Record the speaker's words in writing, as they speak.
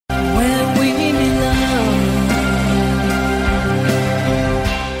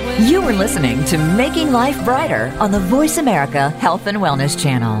You're listening to Making Life Brighter on the Voice America Health and Wellness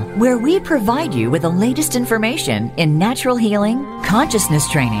Channel, where we provide you with the latest information in natural healing, consciousness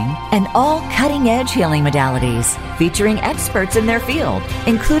training, and all cutting-edge healing modalities, featuring experts in their field,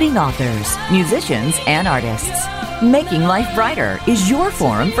 including authors, musicians, and artists. Making Life Brighter is your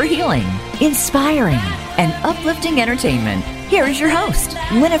forum for healing, inspiring, and uplifting entertainment. Here is your host,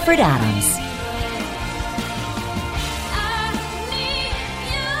 Winifred Adams.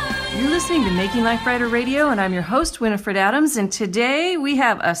 You're listening to Making Life Brighter Radio, and I'm your host, Winifred Adams, and today we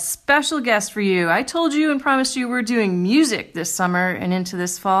have a special guest for you. I told you and promised you we're doing music this summer and into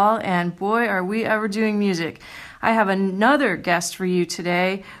this fall, and boy, are we ever doing music. I have another guest for you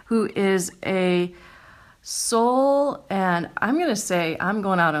today who is a soul, and I'm going to say, I'm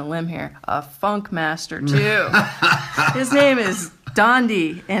going out on a limb here, a funk master too. His name is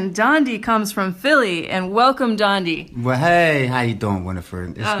Dondi, and Dondi comes from Philly, and welcome, Dondi. Well, hey, how you doing,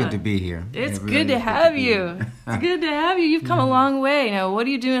 Winifred? It's good to be here. It's really good to have you. It's good to have you. You've come a long way. Now, what are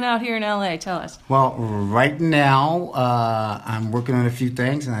you doing out here in L.A.? Tell us. Well, right now, I'm working on a few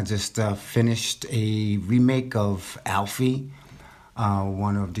things, and I just finished a remake of Alfie,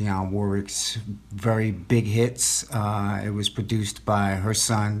 one of Dionne Warwick's very big hits. It was produced by her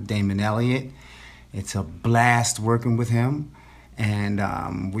son, Damon Elliott. It's a blast working with him.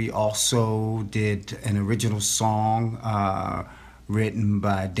 And we also did an original song written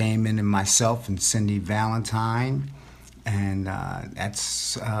by Damon and myself and Cindy Valentine. And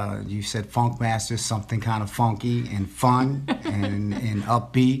that's, you said Funk Master, something kind of funky and fun and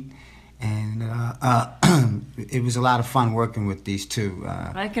upbeat. And it was a lot of fun working with these two.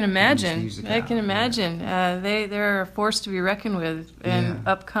 I can imagine. I can imagine. They're a force to be reckoned with, and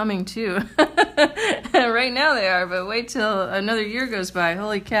upcoming too. Right now they are, but wait till another year goes by.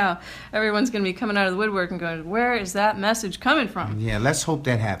 Holy cow. Everyone's going to be coming out of the woodwork and going, where is that message coming from? Yeah, let's hope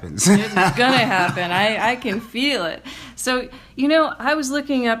that happens. It's going to happen. I can feel it. So, I was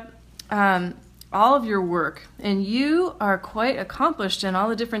looking up all of your work, and you are quite accomplished in all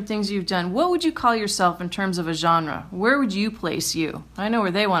the different things you've done. What would you call yourself in terms of a genre? Where would you place you? I know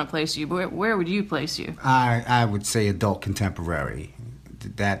where they want to place you, but where would you place you? I would say adult contemporary.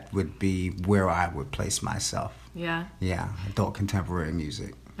 That would be where I would place myself. Yeah? Yeah, adult contemporary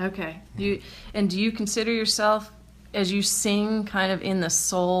music. Okay. Do you consider yourself, as you sing, kind of in the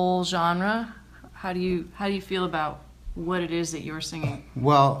soul genre? How do you feel about what it is that you're singing?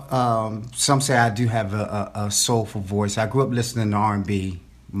 Well, some say I do have a soulful voice. I grew up listening to R&B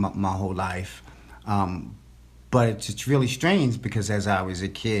my whole life. But it's really strange because when I was a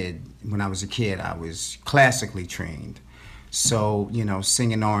kid, I was classically trained. So,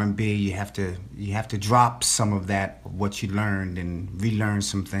 singing R&B, you have to drop some of that, what you learned, and relearn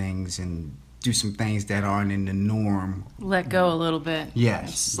some things and do some things that aren't in the norm. Let go a little bit.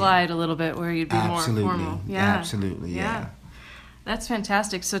 Yes. Slide a little bit where you'd be more formal. Yeah. Absolutely, yeah. That's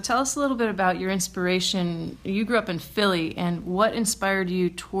fantastic. So tell us a little bit about your inspiration. You grew up in Philly, and what inspired you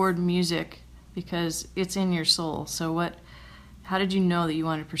toward music? Because it's in your soul. So how did you know that you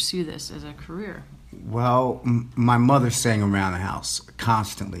wanted to pursue this as a career? Well, my mother sang around the house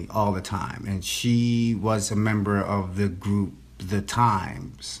constantly, all the time. And she was a member of the group The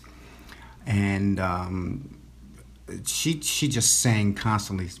Times. And she just sang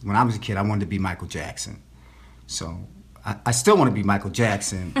constantly. When I was a kid, I wanted to be Michael Jackson. So I still want to be Michael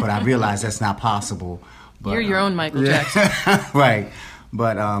Jackson, but I realize that's not possible. But, you're your own Michael Jackson. Right.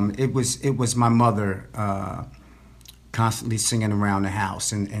 But it was my mother constantly singing around the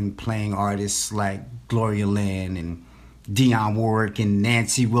house and playing artists like Gloria Lynn and Dionne Warwick and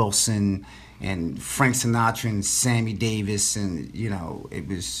Nancy Wilson and Frank Sinatra and Sammy Davis. And,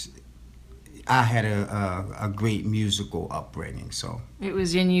 I had a great musical upbringing, so. It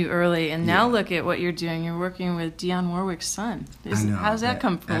was in you early, and now look at what you're doing. You're working with Dionne Warwick's son. How's that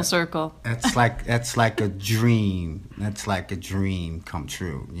come full circle? That's like a dream. That's like a dream come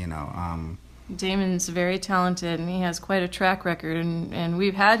true, Damon's very talented, and he has quite a track record, and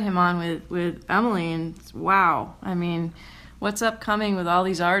we've had him on with Emily, and wow, I mean, what's upcoming with all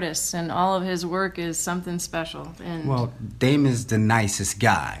these artists, and all of his work is something special. And well, Damon's the nicest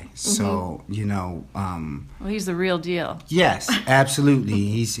guy, so well, he's the real deal. Yes, absolutely.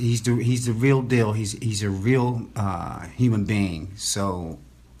 he's the real deal. He's a real human being. So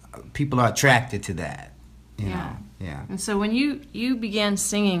people are attracted to that. You know. Yeah. And so when you began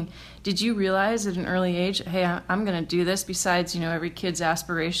singing, did you realize at an early age, hey, I'm going to do this? Besides, every kid's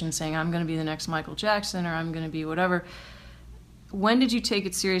aspiration, saying I'm going to be the next Michael Jackson or I'm going to be whatever. When did you take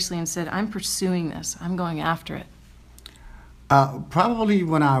it seriously and said, I'm pursuing this, I'm going after it? Probably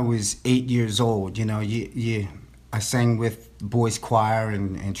when I was 8 years old. I sang with boys choir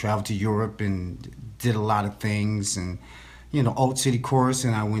and traveled to Europe and did a lot of things, and Old City Chorus,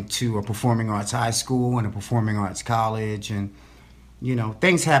 and I went to a performing arts high school and a performing arts college, and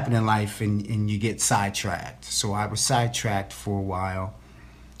things happen in life and you get sidetracked. So I was sidetracked for a while,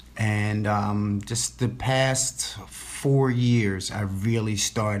 and just the past 4 years I really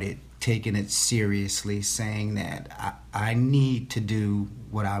started taking it seriously, saying that I need to do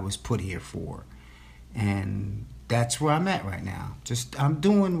what I was put here for, and that's where I'm at right now. Just I'm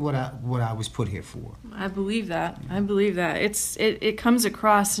doing what I was put here for. I believe that. I believe that. It comes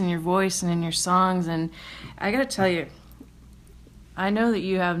across in your voice and in your songs, and I gotta tell you, I know that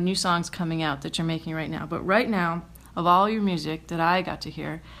you have new songs coming out that you're making right now, but right now, of all your music that I got to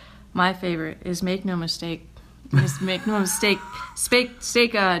hear, my favorite is "Make No Mistake." Make no mistake,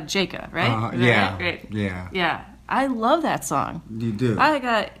 Jacob, right? Yeah, right? Yeah. I love that song. You do. I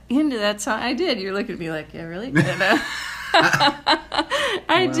got into that song. I did. You're looking at me like, yeah, really?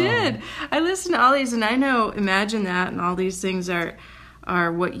 I did. I listened to all these, and I know Imagine That and all these things are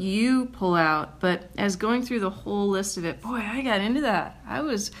what you pull out. But as going through the whole list of it, boy, I got into that. I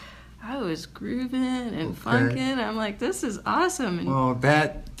was grooving and funking. I'm like, this is awesome. And well,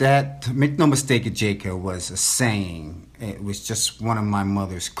 that Make No Mistake, Jacob was a saying. It was just one of my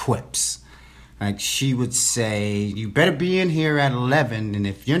mother's quips. Like, she would say, you better be in here at 11, and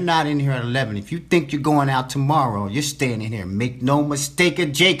if you're not in here at 11, if you think you're going out tomorrow, you're staying in here. Make no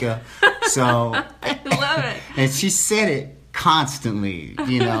mistake, Jacob. So I love it. And she said it constantly,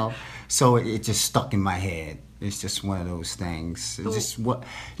 so it just stuck in my head. It's just one of those things. It's just what,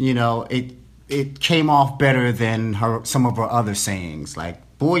 it came off better than some of her other sayings.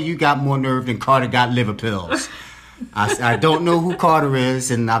 Like, boy, you got more nerve than Carter got liver pills. I don't know who Carter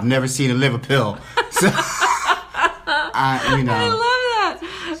is, and I've never seen a liver pill. So, I love that.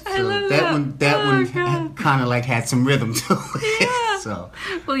 I love that. That one kind of like had some rhythm to it. Yeah. So,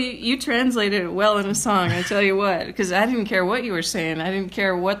 well, you translated it well in a song. I tell you what, because I didn't care what you were saying. I didn't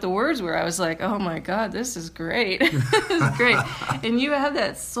care what the words were. I was like, oh my God, this is great. This is great. And you have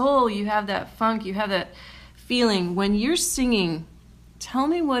that soul. You have that funk. You have that feeling when you're singing. Tell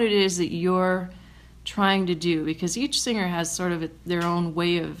me what it is that you're trying to do, because each singer has sort of their own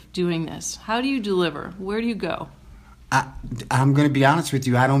way of doing this. How do you deliver? Where do you go? I'm going to be honest with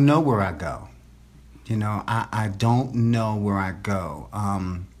you. I don't know where I go. I don't know where I go.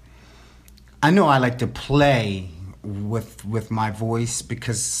 I know I like to play with my voice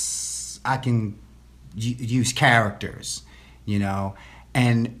because I can use characters,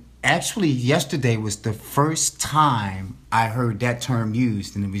 and actually yesterday was the first time I heard that term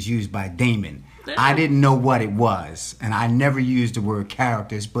used, and it was used by Damon. I didn't know what it was, and I never used the word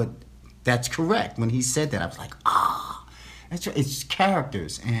characters, but that's correct. When he said that, I was like, that's right. It's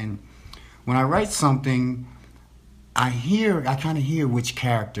characters. And when I write something, I kind of hear which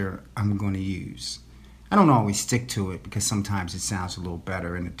character I'm going to use. I don't always stick to it because sometimes it sounds a little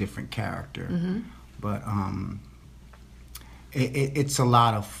better in a different character. Mm-hmm. But it's a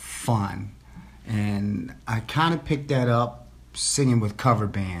lot of fun. And I kind of picked that up singing with cover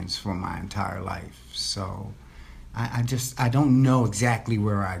bands for my entire life. So I don't know exactly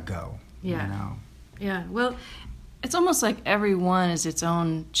where I go. Yeah. Yeah. Well, it's almost like everyone is its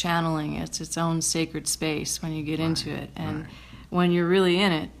own channeling. It's its own sacred space when you get into it. And when you're really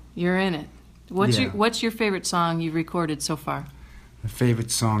in it, you're in it. What's your favorite song you've recorded so far? The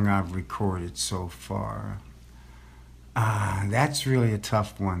favorite song I've recorded so far? That's really a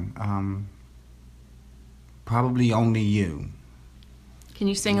tough one. Probably Only You. Can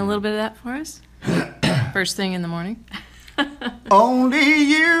you sing a little bit of that for us? First thing in the morning. Only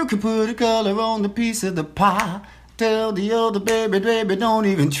you can put a color on the piece of the pie. Tell the other baby, don't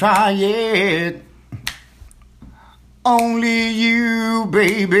even try it. Only you,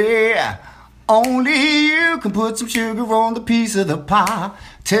 baby. Only you can put some sugar on the piece of the pie.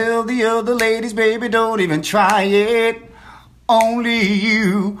 Tell the other ladies, baby, don't even try it. Only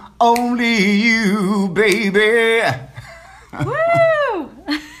you, baby. Woo!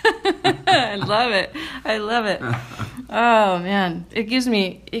 I love it. I love it. Oh man, it gives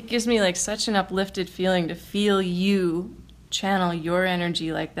me like such an uplifted feeling to feel you channel your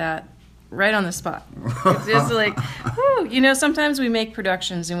energy like that right on the spot. It's just like, whoo. Sometimes we make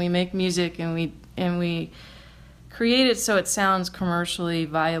productions and we make music and we create it so it sounds commercially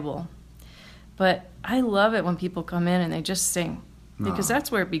viable. But I love it when people come in and they just sing, because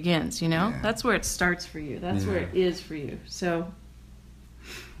that's where it begins, Yeah. That's where it starts for you. That's where it is for you. So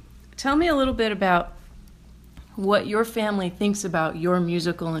tell me a little bit about what your family thinks about your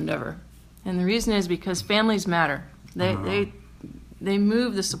musical endeavor. And the reason is because families matter. they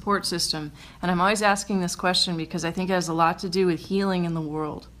move the support system. And I'm always asking this question because I think it has a lot to do with healing in the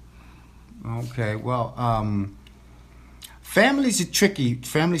world. Okay, well, family's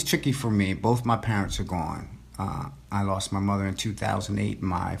tricky for me. Both my parents are gone. I lost my mother in 2008,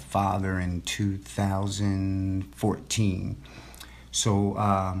 my father in 2014.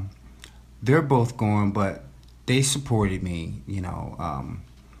 So they're both gone, but they supported me,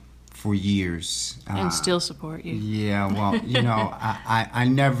 for years. And still support you. Yeah, well, I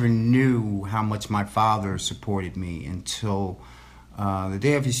never knew how much my father supported me until the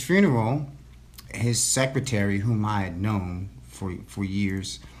day of his funeral. His secretary, whom I had known for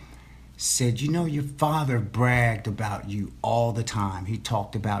years, said, your father bragged about you all the time. He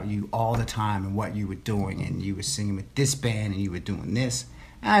talked about you all the time and what you were doing, and you were singing with this band and you were doing this.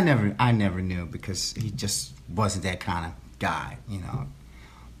 And I never knew because he just wasn't that kind of guy,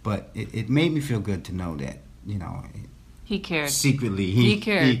 But it made me feel good to know that, he cared. Secretly, he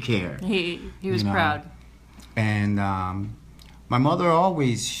cared. He was proud. And my mother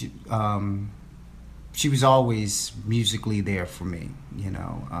always, she was always musically there for me.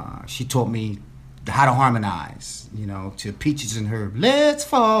 She taught me how to harmonize. To Peaches and Herb, let's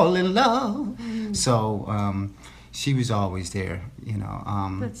fall in love. So she was always there.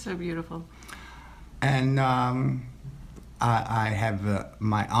 That's so beautiful. And I have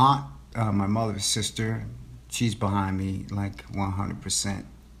my aunt, my mother's sister. She's behind me like 100%.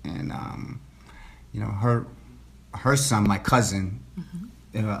 And her son, my cousin,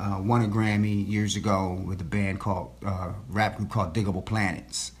 won a Grammy years ago with a band called rap group called Diggable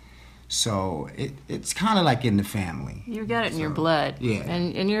Planets. So it's kind of like in the family. You got it in your blood. Yeah.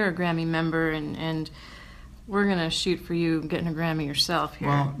 And you're a Grammy member, and we're gonna shoot for you getting a Grammy yourself here.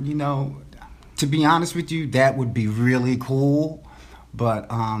 Well, to be honest with you, that would be really cool, but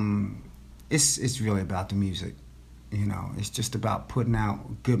it's really about the music. It's just about putting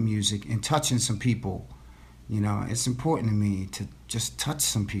out good music and touching some people. It's important to me to just touch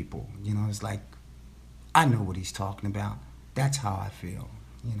some people. It's like, I know what he's talking about. That's how I feel,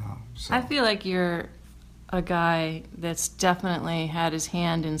 So. I feel like you're a guy that's definitely had his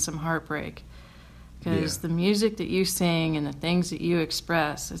hand in some heartbreak. Because the music that you sing and the things that you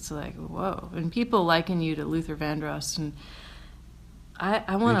express, it's like, whoa. And people liken you to Luther Vandross, and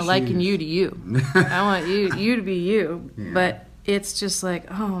I want to liken you to you. I want you to be you. Yeah. But it's just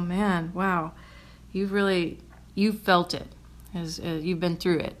like, oh, man, wow. You felt it. You've been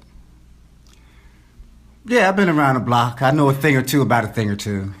through it. Yeah, I've been around the block. I know a thing or two about a thing or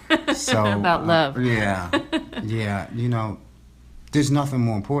two. So about love. Yeah. There's nothing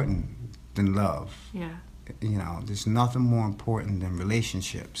more important than love. Yeah. There's nothing more important than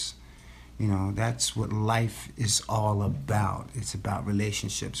relationships. That's what life is all about. It's about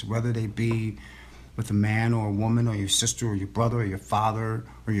relationships, whether they be with a man or a woman or your sister or your brother or your father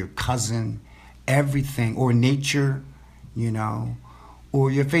or your cousin, everything, or nature, or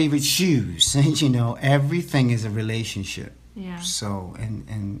your favorite shoes. Everything is a relationship. Yeah. So,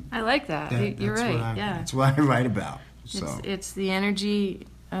 and I like that. You're right. That's what I write about. So. It's the energy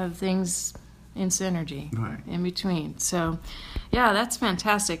of things in synergy, right, in between. So, yeah, that's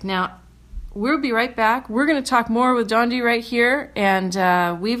fantastic. Now, we'll be right back. We're going to talk more with Dondi right here,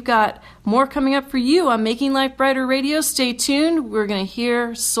 and we've got more coming up for you on Making Life Brighter Radio. Stay tuned. We're going to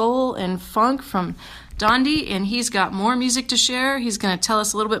hear soul and funk from Dondi, and he's got more music to share. He's going to tell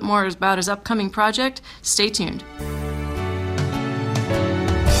us a little bit more about his upcoming project. Stay tuned.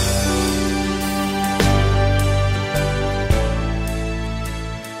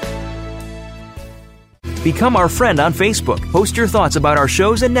 Become our friend on Facebook. Post your thoughts about our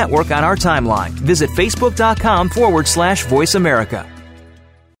shows and network on our timeline. Visit Facebook.com/Voice America.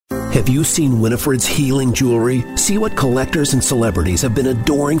 Have you seen Winifred's healing jewelry? See what collectors and celebrities have been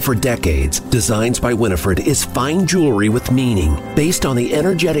adoring for decades. Designs by Winifred is fine jewelry with meaning, based on the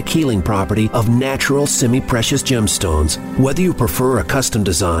energetic healing property of natural semi-precious gemstones. Whether you prefer a custom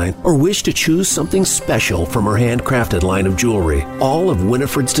design or wish to choose something special from her handcrafted line of jewelry, all of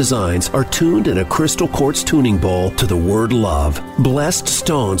Winifred's designs are tuned in a crystal quartz tuning bowl to the word love. Blessed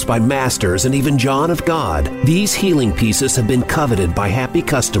stones by masters and even John of God, these healing pieces have been coveted by happy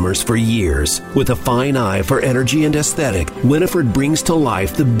customers for years. With a fine eye for energy and aesthetic, Winifred brings to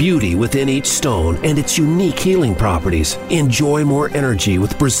life the beauty within each stone and its unique healing properties. Enjoy more energy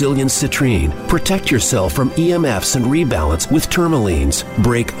with Brazilian citrine. Protect yourself from EMFs and rebalance with tourmalines.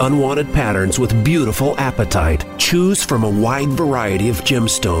 Break unwanted patterns with beautiful apatite. Choose from a wide variety of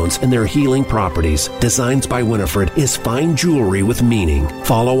gemstones and their healing properties. Designs by Winifred is fine jewelry with meaning.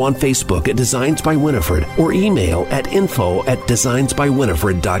 Follow on Facebook at Designs by Winifred or email at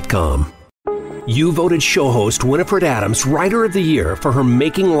info@designsbywinifred.com. You voted show host Winifred Adams Writer of the Year for her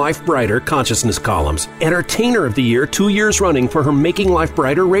Making Life Brighter consciousness columns, Entertainer of the Year 2 years running for her Making Life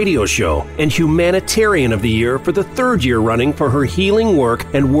Brighter radio show, and Humanitarian of the Year for the 3rd year running for her healing work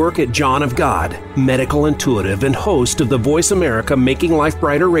and work at John of God. Medical intuitive and host of the Voice America Making Life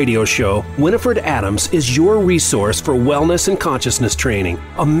Brighter radio show, Winifred Adams is your resource for wellness and consciousness training.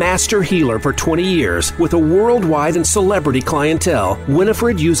 A master healer for 20 years with a worldwide and celebrity clientele,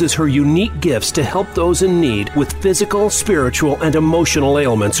 Winifred uses her unique gifts to help those in need with physical, spiritual, and emotional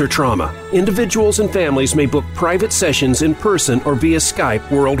ailments or trauma. Individuals and families may book private sessions in person or via Skype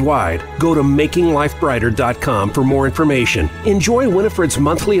worldwide. Go to makinglifebrighter.com for more information. Enjoy Winifred's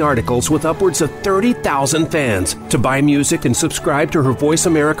monthly articles with upwards of 30,000 fans. To buy music and subscribe to her Voice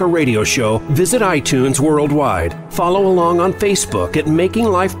America radio show, visit iTunes worldwide. Follow along on Facebook at Making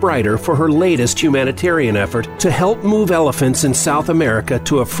Life Brighter for her latest humanitarian effort to help move elephants in South America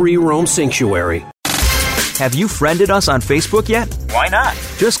to a free roam sanctuary. Have you friended us on Facebook yet? Why not?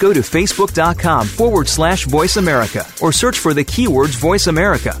 Just go to facebook.com/Voice America or search for the keywords Voice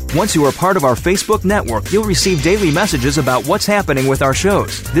America. Once you are part of our Facebook network, you'll receive daily messages about what's happening with our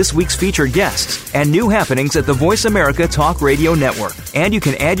shows, this week's featured guests, and new happenings at the Voice America Talk Radio Network. And you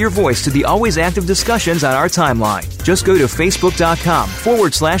can add your voice to the always active discussions on our timeline. Just go to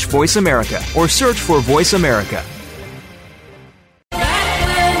facebook.com/Voice America or search for Voice America.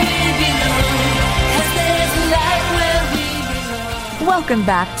 Welcome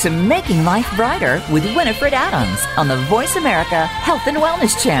back to Making Life Brighter with Winifred Adams on the Voice America Health and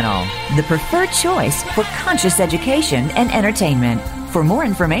Wellness Channel, the preferred choice for conscious education and entertainment. For more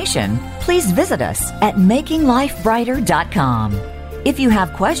information, please visit us at makinglifebrighter.com. If you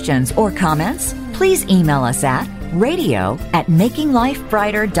have questions or comments, please email us at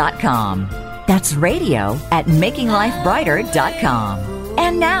radio@makinglifebrighter.com. That's radio@makinglifebrighter.com.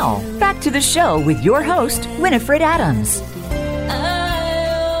 And now, back to the show with your host, Winifred Adams.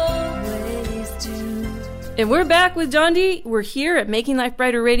 And we're back with Dondi. We're here at Making Life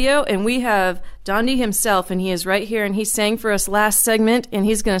Brighter Radio, and we have Dondi himself, and he is right here, and he sang for us last segment, and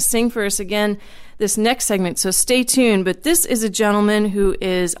he's going to sing for us again this next segment, so stay tuned. But this is a gentleman who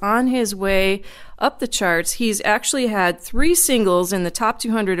is on his way up the charts. He's actually had 3 singles in the top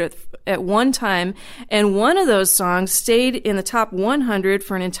 200 at one time, and one of those songs stayed in the top 100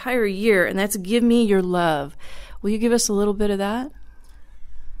 for an entire year, and that's Give Me Your Love. Will you give us a little bit of that?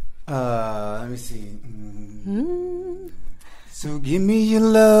 Let me see. So give me your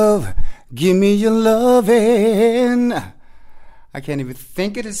love, give me your lovin'. I can't even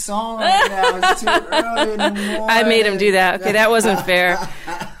think of the song right now. It's too early in the morning. I made him do that. Okay, that wasn't fair.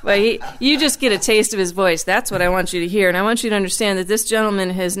 But you just get a taste of his voice. That's what I want you to hear. And I want you to understand that this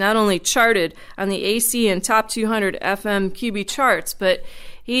gentleman has not only charted on the AC and Top 200 FM QB charts, but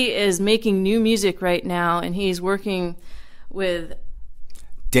he is making new music right now, and he's working with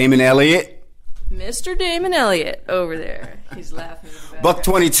Damon Elliott. Mr. Damon Elliott over there. He's laughing. Buck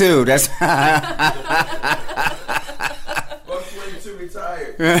 22. That's Buck 22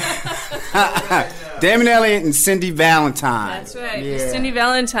 retired. Damon Elliott and Cindy Valentine. That's right. Yeah. Cindy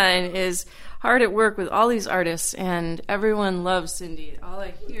Valentine is hard at work with all these artists, and everyone loves Cindy. All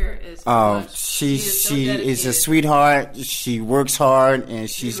I hear is she is a sweetheart. She works hard, and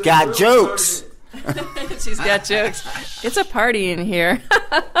she's got jokes. She's got jokes. It's a party in here.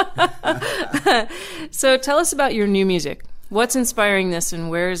 So tell us about your new music. What's inspiring this, and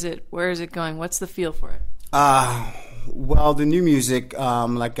where is it going? What's the feel for it? Well, the new music,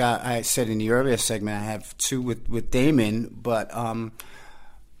 like I said in the earlier segment, I have 2 with Damon, but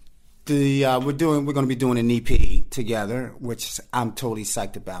we're going to be doing an EP together, which I'm totally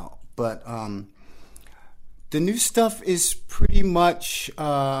psyched about. But the new stuff is pretty much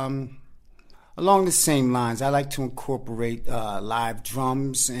along the same lines. I like to incorporate live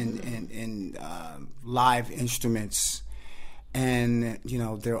drums and live instruments, and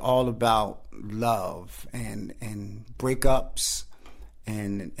they're all about love and breakups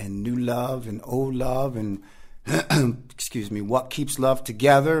and new love and old love and excuse me, what keeps love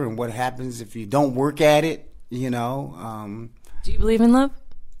together and what happens if you don't work at it. Do you believe in love?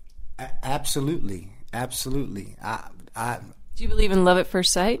 Absolutely. Do you believe in love at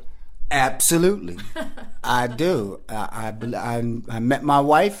first sight? Absolutely, I do. I met my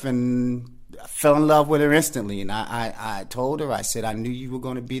wife and I fell in love with her instantly. And I told her, I said, I knew you were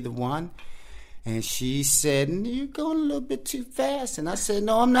going to be the one. And she said, you're going a little bit too fast. And I said,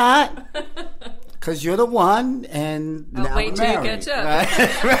 no, I'm not. Because you're the one. And I'll wait till you catch up.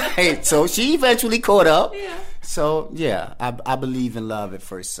 Right. So she eventually caught up. Yeah. So, yeah, I believe in love at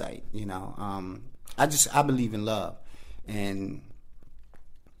first sight. I believe in love. And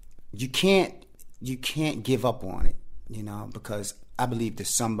you can't you can't give up on it, because I believe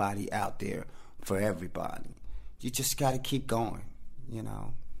there's somebody out there for everybody. You just got to keep going,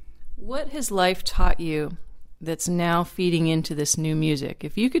 What has life taught you that's now feeding into this new music?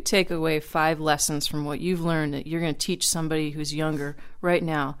 If you could take away 5 lessons from what you've learned that you're going to teach somebody who's younger right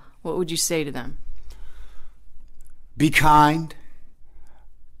now, what would you say to them? Be kind,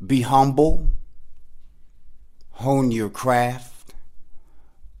 be humble, hone your craft,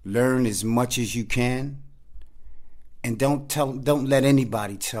 learn as much as you can, and don't let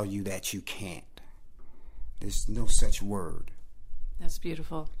anybody tell you that you can't. There's no such word. That's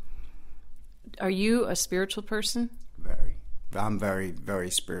beautiful. Are you a spiritual person? Very. I'm very,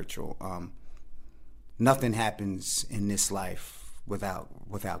 very spiritual. Nothing happens in this life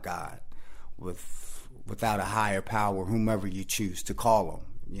without God, without a higher power, whomever you choose to call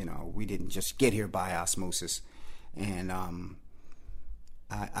them. We didn't just get here by osmosis. And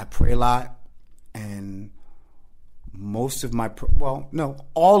I pray a lot, and most of my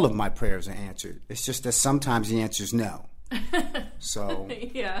all of my prayers are answered. It's just that sometimes the answer is no. So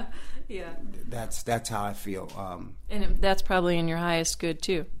yeah, that's how I feel. And that's probably in your highest good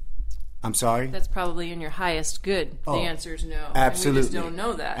too. I'm sorry? That's probably in your highest good. The answer is no. Absolutely. And we just don't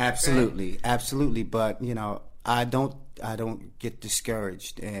know that. Absolutely, right? Absolutely. But I don't get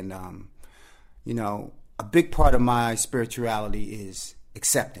discouraged, and a big part of my spirituality is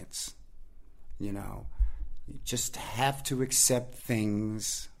acceptance. You just have to accept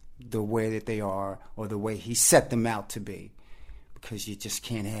things the way that they are, or the way he set them out to be, because you just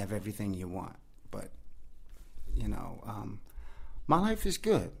can't have everything you want. But my life is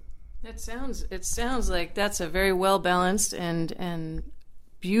good. It sounds like that's a very well balanced and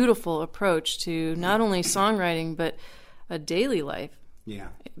beautiful approach to not only songwriting but a daily life. Yeah,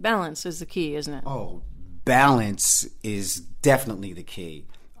 balance is the key, isn't it? Oh, balance is definitely the key.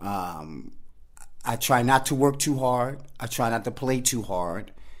 I try not to work too hard. I try not to play too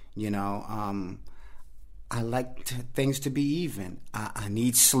hard. I like things to be even. I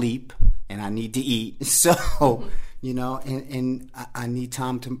need sleep and I need to eat. So, and I need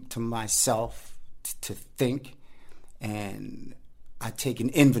time to myself to think. And I take an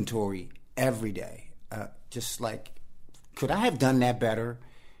inventory every day. Just like, could I have done that better?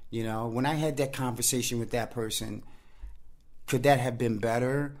 When I had that conversation with that person, could that have been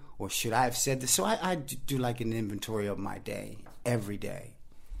better? Or should I have said this? So I do like an inventory of my day every day.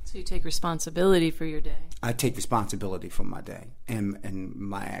 So you take responsibility for your day. I take responsibility for my day and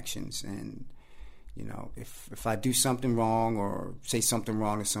my actions. And, if I do something wrong or say something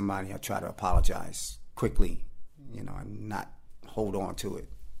wrong to somebody, I try to apologize quickly, and not hold on to it.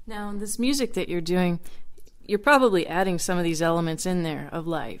 Now, this music that you're doing, you're probably adding some of these elements in there of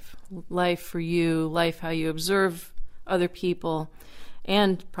life. Life for you, life how you observe other people,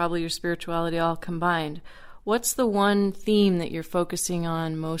 and probably your spirituality all combined. What's the one theme that you're focusing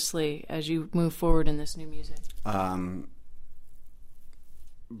on mostly as you move forward in this new music?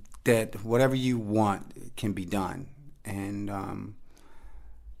 That whatever you want can be done. And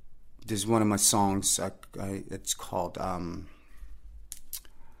there's one of my songs, it's called,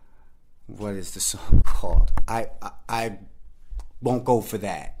 what is the song called? I won't go for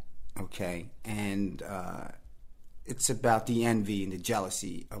that, okay? And it's about the envy and the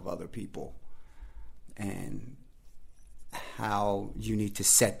jealousy of other people, and how you need to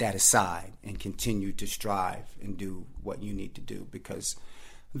set that aside and continue to strive and do what you need to do, because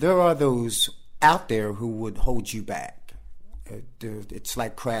there are those out there who would hold you back. It's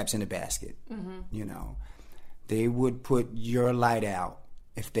like crabs in a basket. Mm-hmm. They would put your light out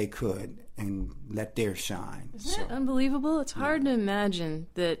if they could and let theirs shine. Isn't that unbelievable? It's hard to imagine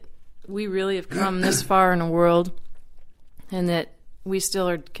that we really have come this far in a world and that we still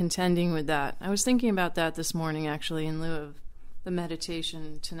are contending with that. I was thinking about that this morning, actually, in lieu of the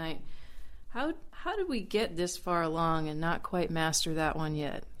meditation tonight. How did we get this far along and not quite master that one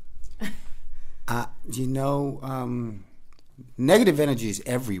yet? Negative energy is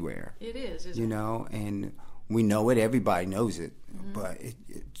everywhere. It is, isn't it? And we know it. Everybody knows it. Mm-hmm. But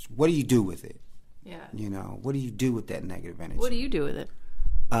it's what do you do with it? Yeah. What do you do with that negative energy? What do you do with it?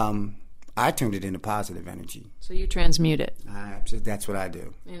 I turned it into positive energy. So you transmute it. That's what I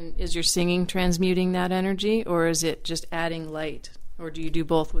do. And is your singing transmuting that energy, or is it just adding light, or do you do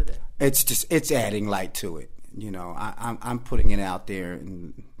both with it? It's adding light to it. I'm putting it out there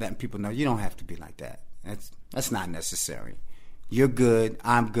and letting people know you don't have to be like that. That's not necessary. You're good.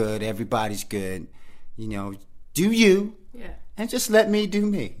 I'm good. Everybody's good. Do you? Yeah. And just let me do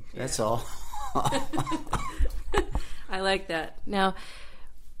me. That's all. I like that. Now,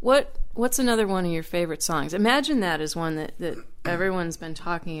 What's another one of your favorite songs? Imagine that is one that everyone's been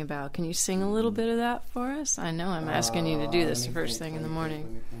talking about. Can you sing a little bit of that for us? I know I'm asking you to do this first thing in the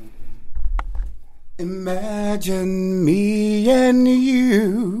morning. Imagine me and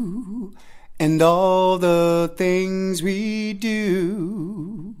you and all the things we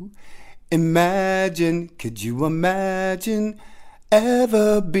do. Imagine, could you imagine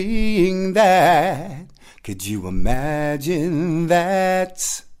ever being that? Could you imagine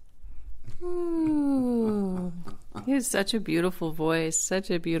that? Ooh, you have such a beautiful voice.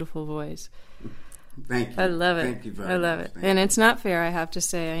 Such a beautiful voice. Thank you. I love it. Thank you very much. I love it. And it's not fair, I have to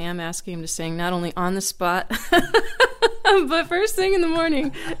say. I am asking him to sing not only on the spot, but first thing in the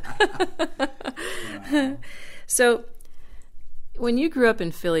morning. So, when you grew up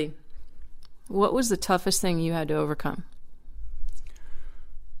in Philly, what was the toughest thing you had to overcome?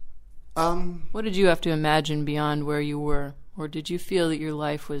 What did you have to imagine beyond where you were? Or did you feel that your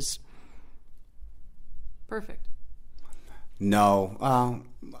life was perfect? No,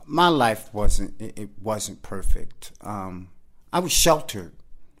 my life wasn't perfect. I was sheltered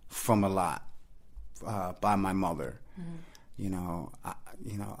from a lot by my mother.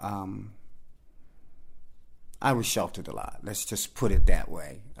 Mm-hmm. I was sheltered a lot. Let's just put it that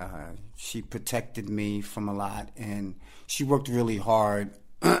way. She protected me from a lot, and she worked really hard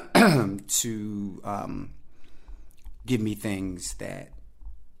to give me things that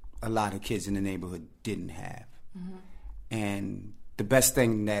a lot of kids in the neighborhood didn't have. Mm-hmm. And the best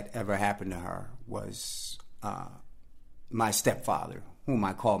thing that ever happened to her was my stepfather, whom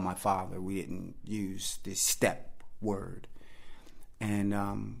I call my father. We didn't use this step word. And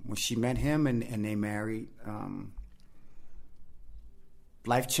when she met him and they married,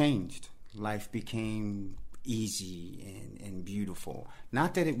 life changed. Life became easy and beautiful.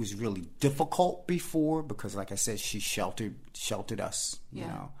 Not that it was really difficult before, because like I said, she sheltered us, you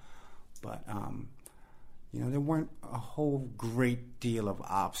know. But there weren't a whole great deal of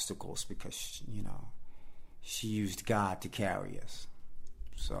obstacles because, she used God to carry us.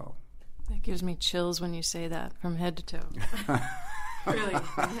 So that gives me chills when you say that, from head to toe. Really,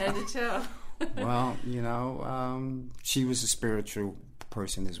 from head to toe. Well, she was a spiritual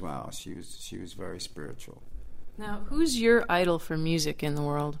person as well. She was very spiritual. Now, who's your idol for music in the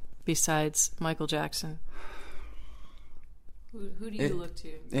world besides Michael Jackson? Who do you look to?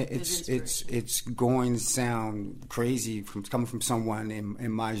 It's going to sound crazy coming from someone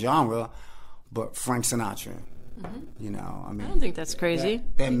in my genre, but Frank Sinatra. Mm-hmm. I don't think that's crazy.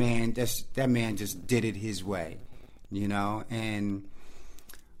 That man just did it his way, and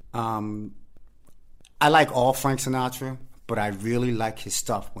I like all Frank Sinatra, but I really like his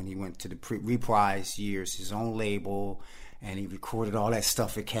stuff when he went to the Reprise years, his own label, and he recorded all that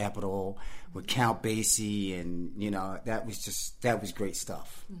stuff at Capitol with Count Basie, and that was great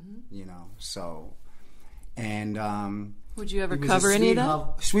stuff. Mm-hmm. So, and would you ever cover any of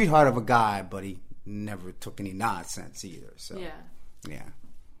that? Sweetheart of a guy, but he never took any nonsense either. So yeah.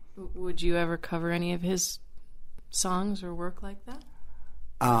 Would you ever cover any of his songs or work like that?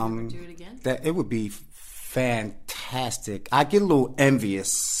 Would you ever do it again? That it would be fantastic. I get a little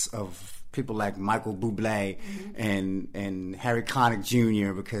envious of people like Michael Bublé and Harry Connick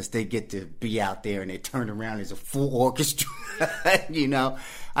Jr. because they get to be out there and they turn around as a full orchestra. I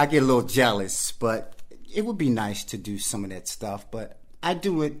get a little jealous, but it would be nice to do some of that stuff. But I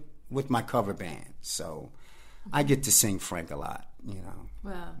do it with my cover band, so I get to sing Frank a lot.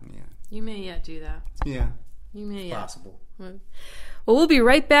 Well, yeah. You may yet do that. Yeah, you may yet. Possible. Well, we'll be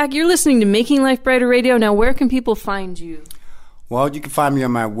right back. You're listening to Making Life Brighter Radio. Now, where can people find you? Well, you can find me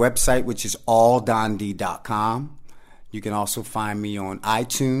on my website, which is alldondee.com. You can also find me on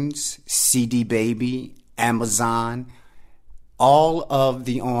iTunes, CD Baby, Amazon, all of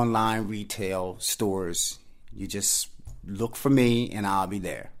the online retail stores. You just look for me, and I'll be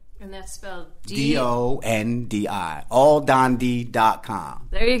there. And that's spelled Dondi, alldondee.com.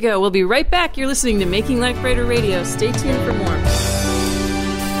 There you go. We'll be right back. You're listening to Making Life Brighter Radio. Stay tuned for more.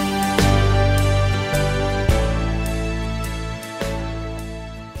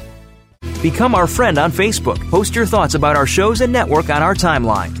 Become our friend on Facebook. Post your thoughts about our shows and network on our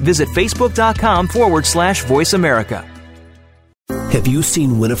timeline. Visit facebook.com/Voice America. Have you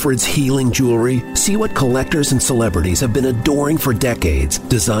seen Winifred's healing jewelry? See what collectors and celebrities have been adoring for decades.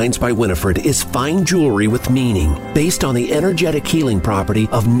 Designs by Winifred is fine jewelry with meaning, based on the energetic healing property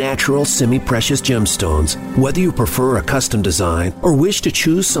of natural semi-precious gemstones. Whether you prefer a custom design or wish to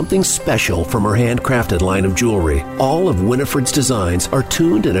choose something special from her handcrafted line of jewelry, all of Winifred's designs are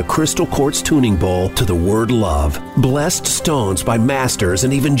tuned in a crystal quartz tuning bowl to the word love. Blessed stones by masters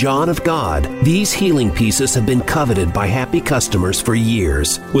and even John of God, these healing pieces have been coveted by happy customers for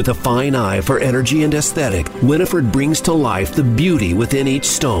years. With a fine eye for energy and aesthetic, Winifred brings to life the beauty within each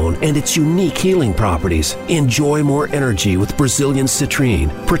stone and its unique healing properties. Enjoy more energy with Brazilian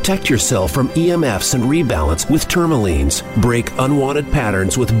citrine. Protect yourself from EMFs and rebalance with tourmalines. Break unwanted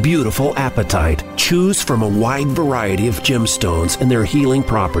patterns with beautiful apatite. Choose from a wide variety of gemstones and their healing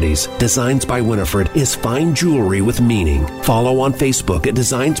properties. Designs by Winifred is fine jewelry with meaning. Follow on Facebook at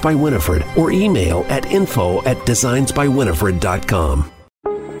Designs by Winifred or email at info@designsbywinifred.com.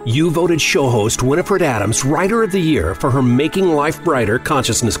 You voted show host Winifred Adams Writer of the Year for her Making Life Brighter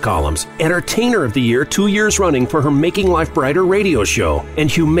consciousness columns, Entertainer of the Year 2 years running for her Making Life Brighter radio show, and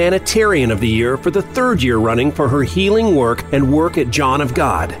Humanitarian of the Year for the 3rd year running for her healing work and work at John of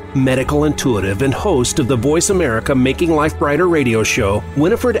God. Medical intuitive and host of the Voice America Making Life Brighter radio show,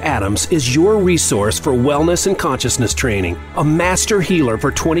 Winifred Adams is your resource for wellness and consciousness training. A master healer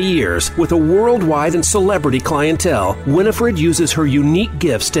for 20 years with a worldwide and celebrity clientele, Winifred uses her unique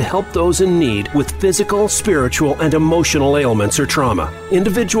gifts to help those in need with physical, spiritual, and emotional ailments or trauma.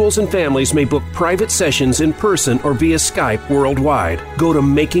 Individuals and families may book private sessions in person or via Skype worldwide. Go to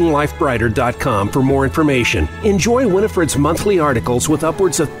makinglifebrighter.com for more information. Enjoy Winifred's monthly articles with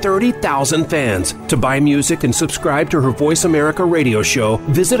upwards of 30,000 fans. To buy music and subscribe to her Voice America radio show,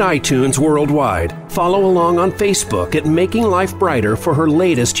 visit iTunes worldwide. Follow along on Facebook at Making Life Brighter for her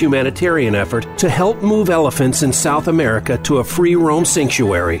latest humanitarian effort to help move elephants in South America to a free roam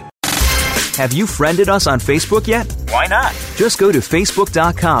sanctuary. Have you friended us on Facebook yet? Why not? Just go to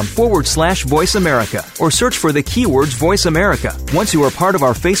facebook.com/Voice America or search for the keywords Voice America. Once you are part of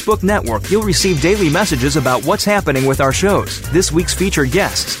our Facebook network, you'll receive daily messages about what's happening with our shows, this week's featured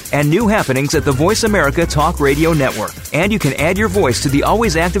guests, and new happenings at the Voice America Talk Radio Network. And you can add your voice to the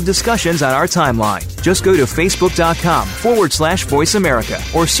always active discussions on our timeline. Just go to facebook.com/Voice America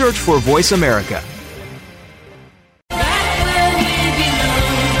or search for Voice America.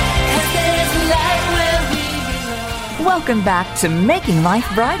 Welcome back to Making Life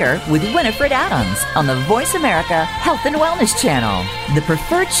Brighter with Winifred Adams on the Voice America Health and Wellness Channel, the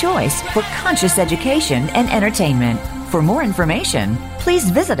preferred choice for conscious education and entertainment. For more information,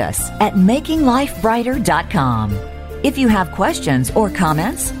 please visit us at makinglifebrighter.com. If you have questions or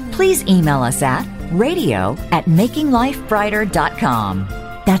comments, please email us at radio@makinglifebrighter.com.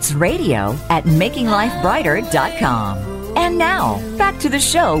 That's radio@makinglifebrighter.com. And now, back to the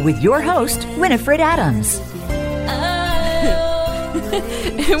show with your host, Winifred Adams.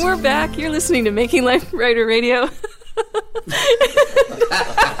 And we're back. You're listening to Making Life Brighter Radio. And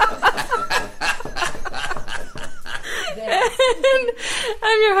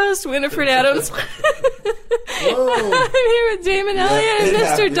I'm your host, Winifred Adams. I'm here with Damon Elliott and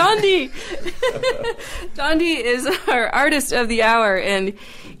Mr. Dondi. Dondi is our artist of the hour, and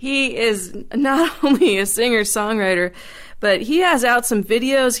he is not only a singer-songwriter, but he has out some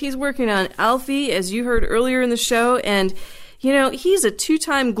videos. He's working on Alfie, as you heard earlier in the show, and you know, he's a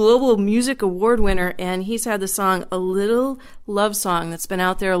 2-time Global Music Award winner, and he's had the song A Little Love Song that's been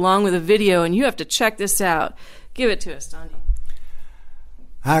out there along with a video, and you have to check this out. Give it to us, Dondi.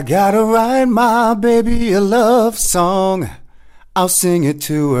 I gotta write my baby a love song. I'll sing it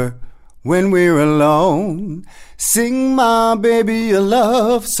to her when we're alone. Sing my baby a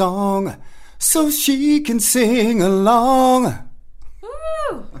love song so she can sing along.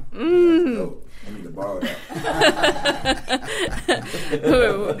 Woo!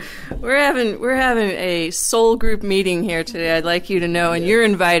 We're having a soul group meeting here today. I'd like you to know, and you're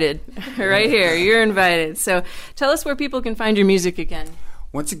invited. Right here, you're invited. So tell us where people can find your music again.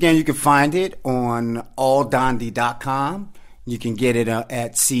 Once again, you can find it on alldondi.com. You can get it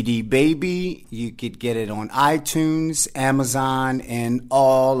at CD Baby. You could get it on iTunes, Amazon, and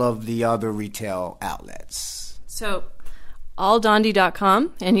all of the other retail outlets. So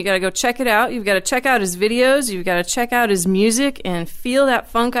alldondi.com, and you got to go check it out. You've got to check out his videos. You've got to check out his music and feel that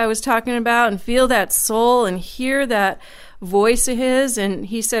funk I was talking about and feel that soul and hear that voice of his. And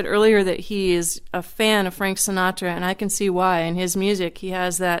he said earlier that he is a fan of Frank Sinatra, and I can see why. In his music, he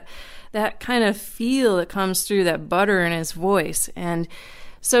has that kind of feel that comes through, that butter in his voice. And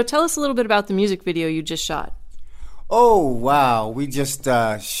so tell us a little bit about the music video you just shot. Oh, wow. We just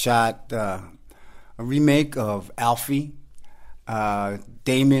shot a remake of Alfie.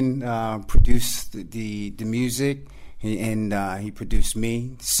 Damon produced the music, and he produced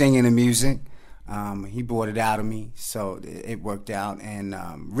me singing the music. He brought it out of me, so it worked out. And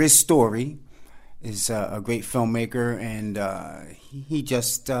Riz Story is a great filmmaker, and he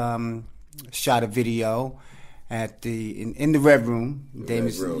just shot a video at in the Red Room.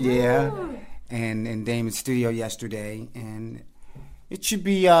 Damon's, yeah, and in Damon's studio yesterday, and it should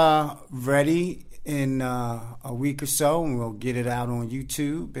be ready in a week or so, and we'll get it out on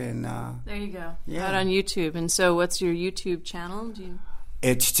YouTube. And there you go. Yeah. Out on YouTube. And so what's your YouTube channel?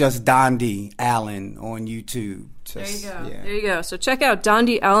 It's just Dondi Allen on YouTube. There you go. Yeah. There you go. So check out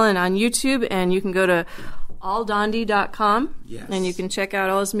Dondi Allen on YouTube, and you can go to alldondi.com. Yes. And you can check out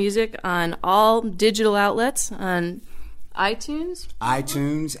all his music on all digital outlets, on iTunes,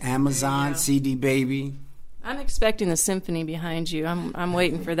 Amazon, CD Baby. I'm expecting the symphony behind you. I'm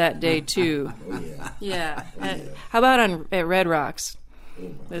waiting for that day too. Oh, Yeah. How about at Red Rocks?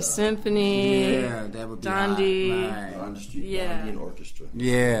 The symphony. Yeah, that would be Dondi. Right. On the street, Yeah. Dondi and orchestra.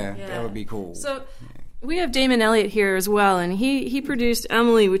 Yeah, that would be cool. So we have Damon Elliott here as well, and he produced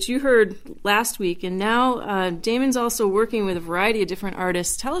Emily, which you heard last week, and now Damon's also working with a variety of different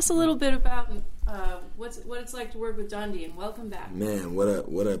artists. Tell us a little bit about what it's like to work with Dondi, and welcome back. Man, what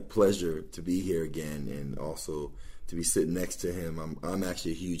a pleasure to be here again, and also to be sitting next to him. I'm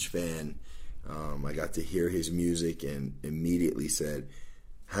actually a huge fan. I got to hear his music and immediately said,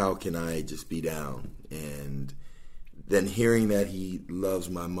 how can I just be down? And then hearing that he loves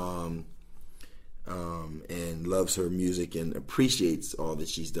my mom and loves her music and appreciates all that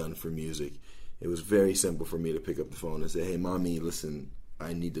she's done for music, it was very simple for me to pick up the phone and say, hey, Mommy, listen,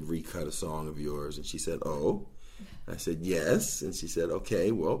 I need to recut a song of yours. And she said, oh. I said, yes. And she said,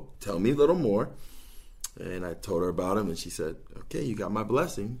 okay, well, tell me a little more. And I told her about him, and she said, okay, you got my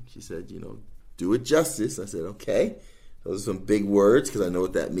blessing. She said, do it justice. I said, okay. Those are some big words, because I know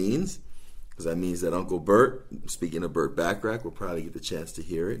what that means. Because that means that Uncle Bert, speaking of Burt Bacharach, will probably get the chance to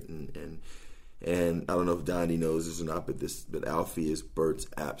hear it. And I don't know if Dondi knows this or not, but Alfie is Bert's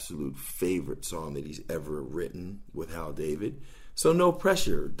absolute favorite song that he's ever written with Hal David. So no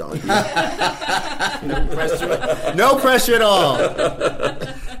pressure, Dondi. No pressure at all.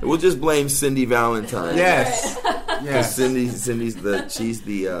 We'll just blame Cindy Valentine. Yes. Cindy's she's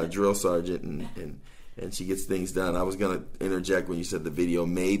the drill sergeant, and she gets things done. I was gonna interject when you said the video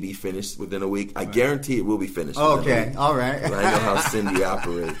may be finished within a week. I guarantee it will be finished. Okay, all right. But I know how Cindy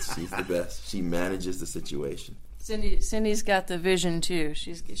operates. She's the best. She manages the situation. Cindy's got the vision too.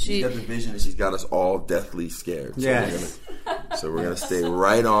 She's got the vision, and she's got us all deathly scared. Yes. So we're gonna stay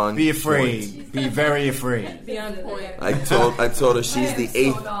right on. Be afraid. Point. Be very afraid. Be on point. I told her she's the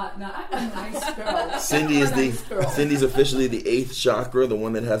eighth. Cindy's officially the eighth chakra, the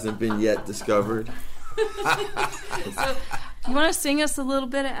one that hasn't been yet discovered. So, you want to sing us a little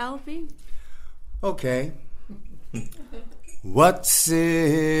bit of Alfie? Okay. What's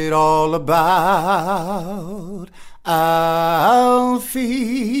it all about, Alfie?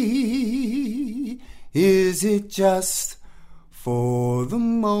 Is it just for the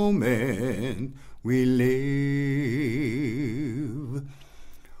moment we live?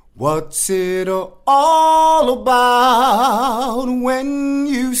 What's it all about when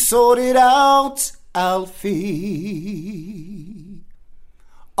you sort it out, Alfie?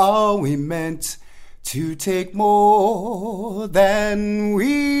 Are we meant to take more than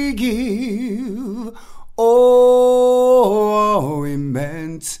we give? Or are we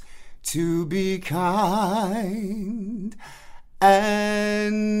meant to be kind?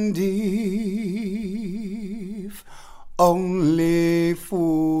 And if only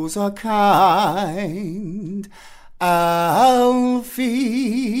fools are kind, Alfie.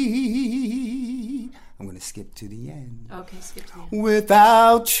 I'm going to skip to the end. Okay, skip to the end.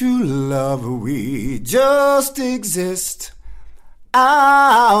 Without true love, we just exist,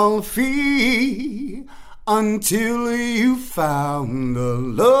 Alfie, until you found the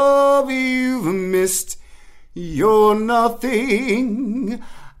love you've missed. You're nothing,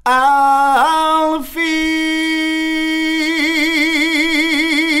 Alfie.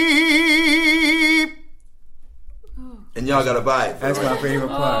 And y'all gotta buy it. That's my favorite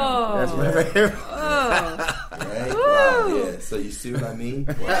part. That's my favorite. Right? Wow, yeah. So you see what I mean?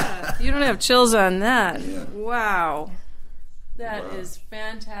 Wow. Yeah. You don't have chills on that. Yeah. Wow. That is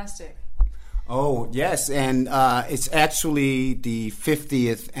fantastic. Oh, yes, and it's actually the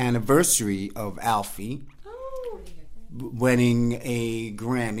 50th anniversary of Alfie winning a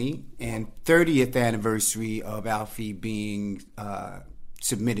Grammy, and 30th anniversary of Alfie being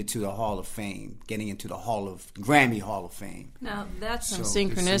submitted to the Hall of Fame, getting into the Grammy Hall of Fame. Now, that's some So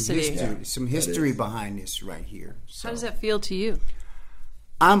there's synchronicity. Some history behind this right here. So. How does that feel to you?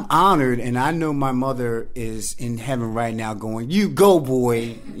 I'm honored, and I know my mother is in heaven right now going, you go,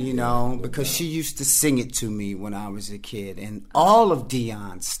 boy, because she used to sing it to me when I was a kid, and all of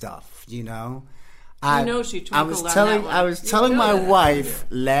Dion's stuff, she twinkled on that one. I was telling my wife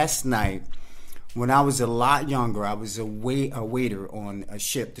last night, when I was a lot younger, I was a waiter on a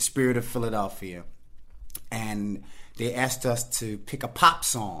ship, the Spirit of Philadelphia, and they asked us to pick a pop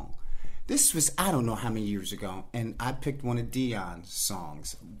song This was, I don't know how many years ago, and I picked one of Dion's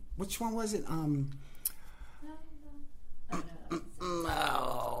songs. Which one was it?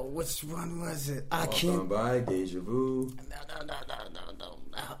 Which one was it? I can't. By Deja Vu.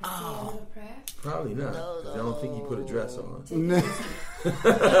 No. Probably not. I don't think he put a dress on.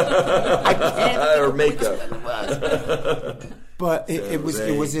 I can't. Or makeup. But it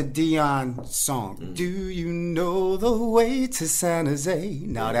was a Dion song. Mm-hmm. Do you know the way to San Jose?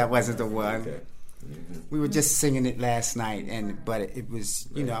 No, that wasn't the one. Okay. Mm-hmm. We were just singing it last night, but it was,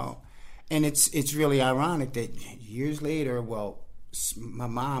 you know, and it's really ironic that years later, my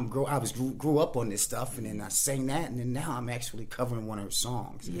mom grew up on this stuff, and then I sang that, and then now I'm actually covering one of her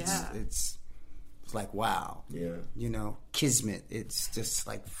songs. Yeah. It's like, wow. Yeah. You know, kismet. It's just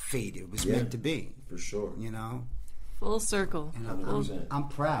like fate. It was meant to be. For sure. You know? Full circle. And I'm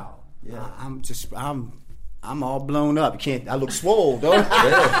proud. Yeah. I'm all blown up. I look swole, don't I?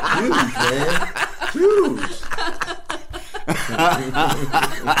 Yeah, huge, man. Huge.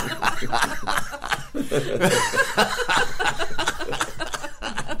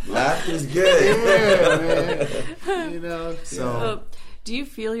 Laugh is good. Yeah, man. You know, so. Do you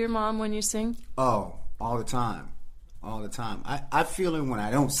feel your mom when you sing? Oh, all the time. All the time. I feel it when I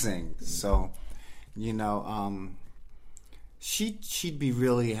don't sing. So, you know, she'd be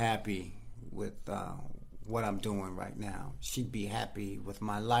really happy with what I'm doing right now. She'd be happy with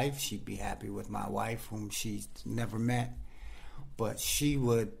my life. She'd be happy with my wife, whom she's never met. But she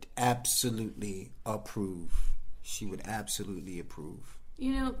would absolutely approve. She would absolutely approve.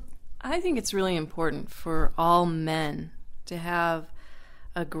 You know, I think it's really important for all men to have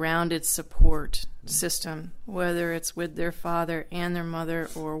a grounded support system, whether it's with their father and their mother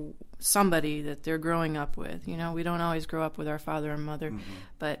or somebody that they're growing up with. You know, we don't always grow up with our father and mother,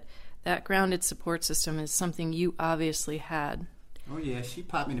 but that grounded support system is something you obviously had. Oh, yeah, she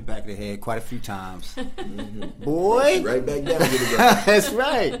popped me in the back of the head quite a few times. Boy! Right back down. That's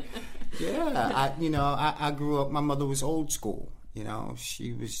right. Yeah, I grew up, my mother was old school. You know,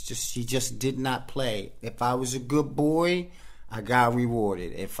 she just did not play. If I was a good boy, I got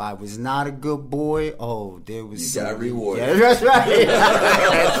rewarded. If I was not a good boy, there was... You got rewarded. Yeah, that's right.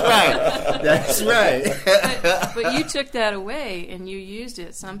 That's right. But you took that away and you used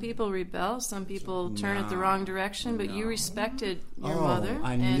it. Some people rebel. Some people turn it the wrong direction. But you respected your mother.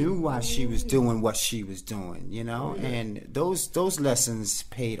 I knew why she was doing what she was doing, you know? And those lessons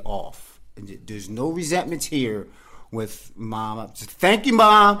paid off. There's no resentments here with Mom. Thank you,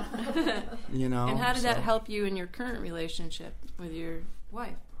 Mom. You know. And how did that help you in your current relationship with your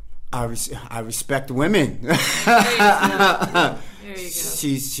wife? I respect women. There you go.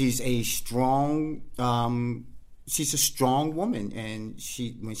 She's a strong she's a strong woman, and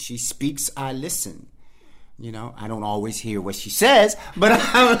when she speaks, I listen. You know, I don't always hear what she says, but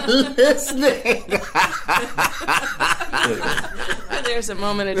I'm listening. There's a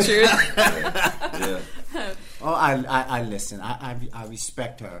moment of truth. Yeah. Oh, I listen. I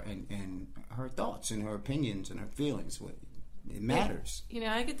respect her and her thoughts and her opinions and her feelings. It matters. You know,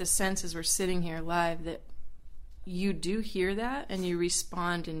 I get the sense as we're sitting here live that you do hear that and you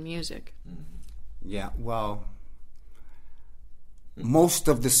respond in music. Yeah, well, most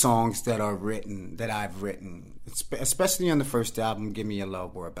of the songs that I've written, especially on the first album, Give Me Your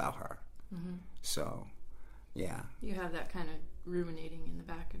Love, were about her. Mm-hmm. So, yeah. You have that kind of ruminating in the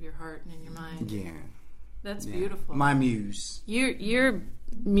back of your heart and in your mind. Yeah. That's beautiful. My muse. Your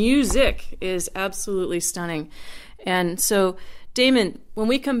music is absolutely stunning. And so, Damon, when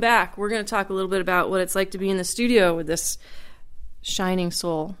we come back, we're going to talk a little bit about what it's like to be in the studio with this shining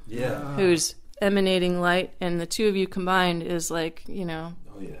soul who's emanating light, and the two of you combined is like, you know...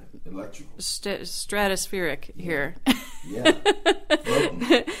 Oh, yeah. Electrical. Stratospheric here. Yeah.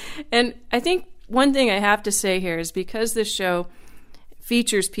 And I think one thing I have to say here is because this show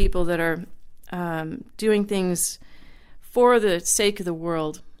features people that are doing things for the sake of the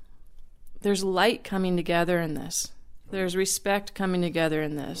world, there's light coming together in this. There's respect coming together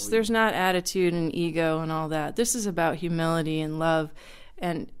in this. There's not attitude and ego and all that. This is about humility and love,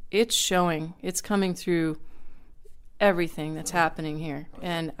 and it's showing. It's coming through everything that's happening here.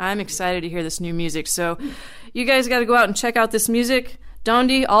 And I'm excited to hear this new music. So you guys got to go out and check out this music.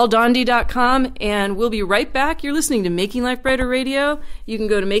 Dondi, alldondi.com, and we'll be right back. You're listening to Making Life Brighter Radio. You can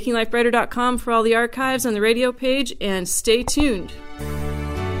go to makinglifebrighter.com for all the archives on the radio page, and stay tuned.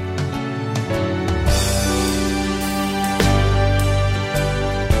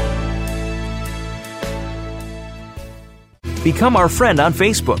 Become our friend on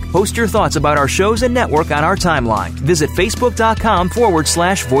Facebook. Post your thoughts about our shows and network on our timeline. Visit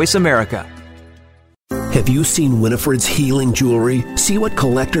facebook.com/Voice America. Have you seen Winifred's healing jewelry? See what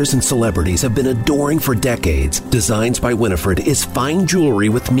collectors and celebrities have been adoring for decades. Designs by Winifred is fine jewelry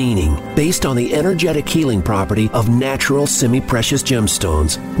with meaning, based on the energetic healing property of natural semi-precious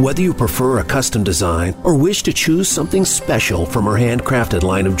gemstones. Whether you prefer a custom design or wish to choose something special from her handcrafted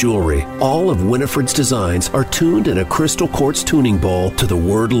line of jewelry, all of Winifred's designs are tuned in a crystal quartz tuning bowl to the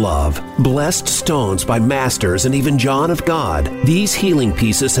word love. Blessed stones by masters and even John of God, these healing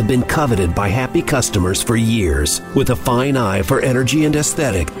pieces have been coveted by happy customers for years. With a fine eye for energy and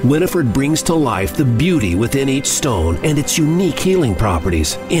aesthetic, Winifred brings to life the beauty within each stone and its unique healing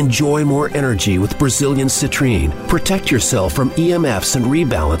properties. Enjoy more energy with Brazilian citrine. Protect yourself from EMFs and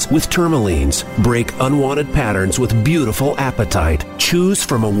rebalance with tourmalines. Break unwanted patterns with beautiful apatite. Choose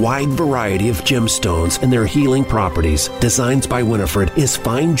from a wide variety of gemstones and their healing properties. Designs by Winifred is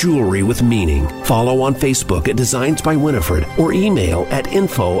fine jewelry with meaning. Follow on Facebook at Designs by Winifred or email at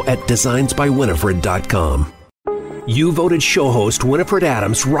info@designsbywinifred.com. You voted show host Winifred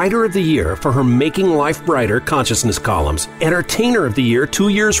Adams Writer of the Year for her Making Life Brighter consciousness columns, Entertainer of the Year 2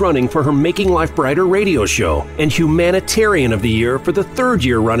 years running for her Making Life Brighter radio show, and Humanitarian of the Year for the 3rd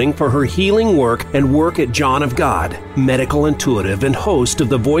year running for her healing work and work at John of God. Medical intuitive and host of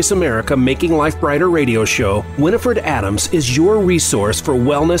the Voice America Making Life Brighter radio show, Winifred Adams is your resource for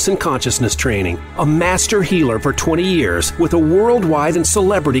wellness and consciousness training. A master healer for 20 years with a worldwide and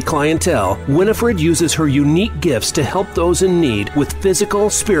celebrity clientele, Winifred uses her unique gifts to help those in need with physical,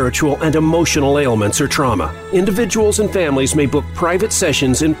 spiritual, and emotional ailments or trauma. Individuals and families may book private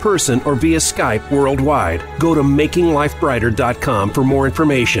sessions in person or via Skype worldwide. Go to makinglifebrighter.com for more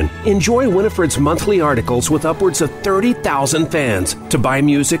information. Enjoy Winifred's monthly articles with upwards of 30,000 fans. To buy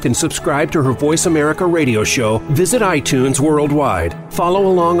music and subscribe to her Voice America radio show, visit iTunes worldwide. Follow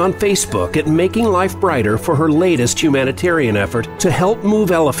along on Facebook at Making Life Brighter for her latest humanitarian effort to help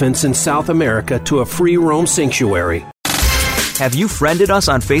move elephants in South America to a free roam sanctuary. Have you friended us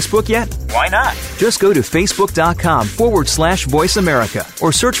on Facebook yet? Why not? Just go to facebook.com/Voice America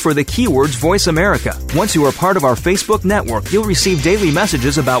or search for the keywords Voice America. Once you are part of our Facebook network, you'll receive daily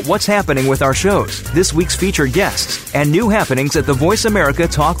messages about what's happening with our shows, this week's featured guests, and new happenings at the Voice America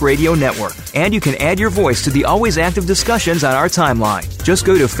Talk Radio Network. And you can add your voice to the always active discussions on our timeline. Just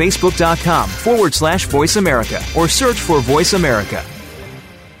go to facebook.com/Voice America or search for Voice America.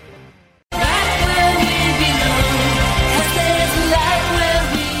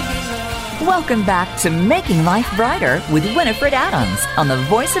 Welcome back to Making Life Brighter with Winifred Adams on the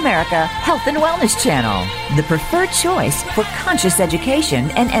Voice America Health and Wellness Channel, the preferred choice for conscious education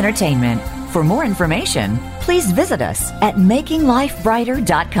and entertainment. For more information, please visit us at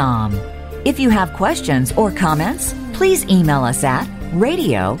makinglifebrighter.com. If you have questions or comments, please email us at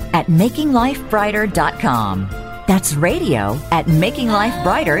radio@makinglifebrighter.com. That's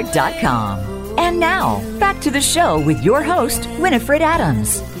radio@makinglifebrighter.com. And now, back to the show with your host, Winifred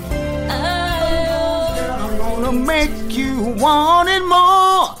Adams. Make you want it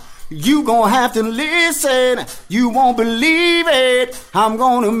more. You gonna have to listen. You won't believe it. I'm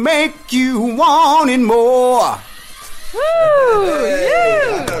gonna make you want it more. Woo!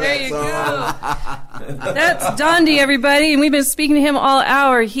 Yeah. There you go. That's Dondi, everybody, and we've been speaking to him all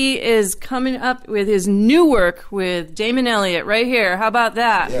hour. He is coming up with his new work with Damon Elliott right here. How about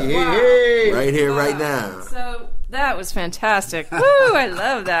that? Yeah. Wow. Right here, right now. So that was fantastic. Woo! I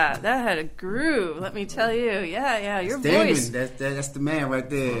love that. That had a groove. Let me tell you. Yeah. Your voice. That's the man right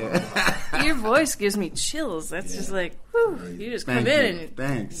there. Your voice gives me chills. That's just like, whoo! You just come in and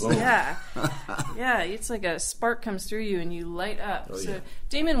thanks. Yeah. It's like a spark comes through you and you light up. So,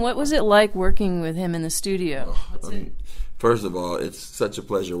 Damon, what was it like working with him in the studio? First of all, it's such a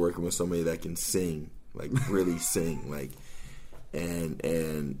pleasure working with somebody that can sing, like really sing, like,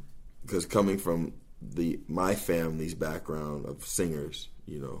 and because coming from my family's background of singers,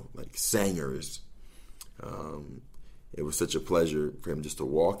 like singers, it was such a pleasure for him just to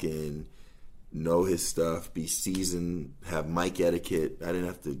walk in, know his stuff, be seasoned, have mic etiquette. I didn't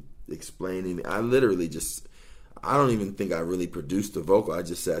have to explain anything. I don't even think I really produced the vocal. I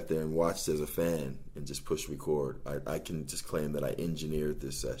just sat there and watched as a fan and just pushed record. I can just claim that I engineered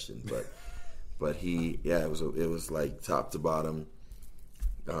this session, but it was like top to bottom.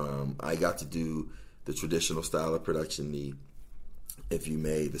 I got to do the traditional style of production, the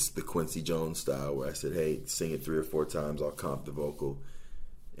Quincy Jones style, where I said, hey, sing it 3 or 4 times, I'll comp the vocal.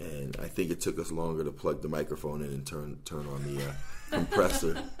 And I think it took us longer to plug the microphone in and turn on the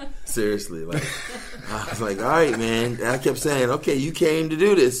compressor. Seriously, like, I was like, all right, man. And I kept saying, okay, you came to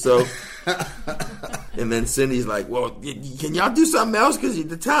do this, so And then Cindy's like, well, can y'all do something else? Because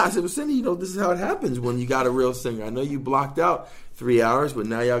the time. I said, well, Cindy, this is how it happens when you got a real singer. I know you blocked out 3 hours, but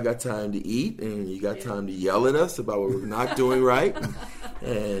now y'all got time to eat, and you got time to yell at us about what we're not doing right.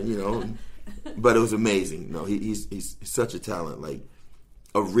 And but it was amazing. No, he's such a talent, like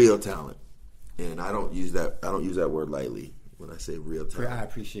a real talent. And I don't use that word lightly when I say real talent. I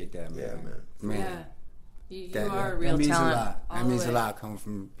appreciate that, man. Yeah, man. Yeah. You are a real that means talent. A lot. That means a lot coming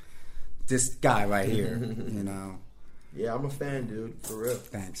from this guy right here, Yeah, I'm a fan, dude, for real.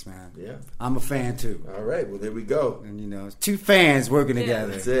 Thanks, man. Yeah. I'm a fan, too. All right, well, there we go. And, two fans working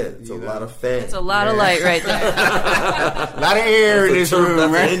together. That's it. It's a lot of fans. It's a lot of light right there. A lot of air in this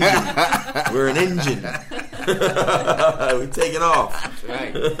room, right? We're an engine. We're taking off.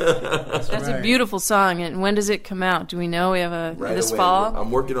 Right. That's a beautiful song. And when does it come out? Do we know? We have this fall?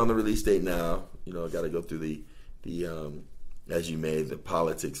 I'm working on the release date now. I got to go through the as you may, the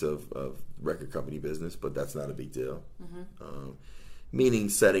politics of record company business, but that's not a big deal. Mm-hmm. Meaning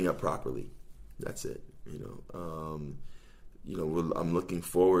setting up properly. That's it. I'm looking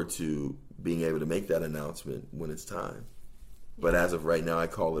forward to being able to make that announcement when it's time. But as of right now, I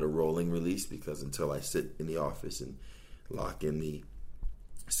call it a rolling release because until I sit in the office and lock in the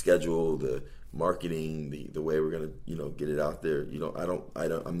schedule, the marketing, the way we're gonna get it out there,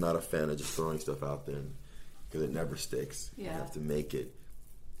 I'm not a fan of just throwing stuff out there because it never sticks. Yeah. You have to make it.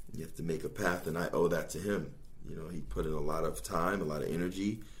 You have to make a path, and I owe that to him. He put in a lot of time, a lot of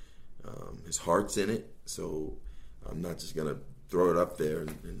energy. His heart's in it, so I'm not just gonna throw it up there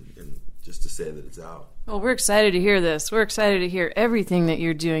and just to say that it's out. Well, we're excited to hear this. We're excited to hear everything that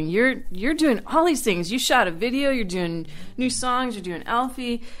you're doing. You're doing all these things. You shot a video. You're doing new songs. You're doing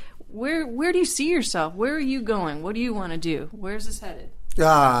Alfie. Where do you see yourself? Where are you going? What do you want to do? Where's this headed?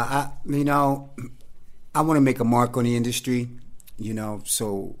 I want to make a mark on the industry,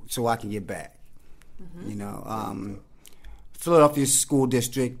 so I can get back. Mm-hmm. Philadelphia school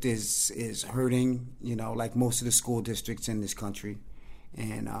district is hurting, like most of the school districts in this country,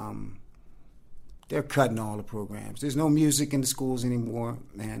 and they're cutting all the programs. There's no music in the schools anymore,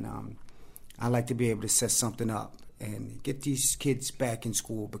 and I like to be able to set something up and get these kids back in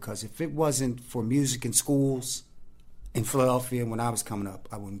school, because if it wasn't for music in schools in Philadelphia when I was coming up,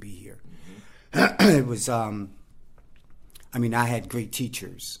 I wouldn't be here. Mm-hmm. It was, I had great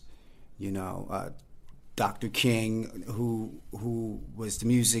teachers, Dr. King, who was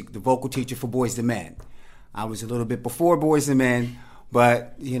the vocal teacher for Boys II Men. I was a little bit before Boys II Men,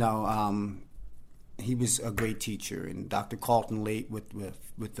 but, he was a great teacher. And Dr. Carlton Late with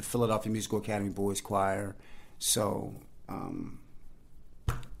the Philadelphia Musical Academy Boys Choir. So,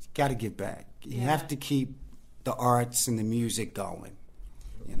 got to give back. You have to keep the arts and the music going.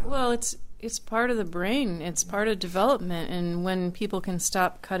 Well, it's part of the brain. It's part of development. And when people can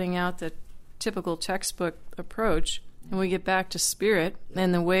stop cutting out the typical textbook approach and we get back to spirit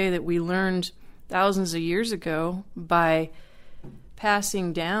and the way that we learned thousands of years ago by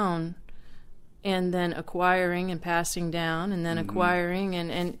passing down and then acquiring and passing down and then acquiring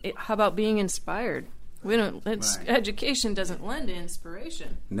and how about being inspired? We don't. Education doesn't lend to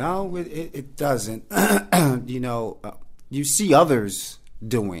inspiration. No, it doesn't. You see others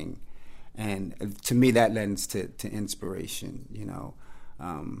doing, and to me that lends to inspiration.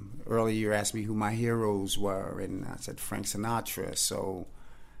 Earlier you asked me who my heroes were, and I said Frank Sinatra. So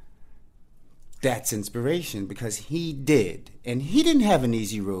that's inspiration because he did, and he didn't have an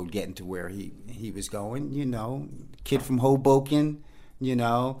easy road getting to where he was going. Kid from Hoboken.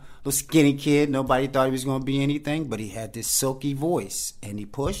 Little skinny kid. Nobody thought he was going to be anything, but he had this silky voice, and he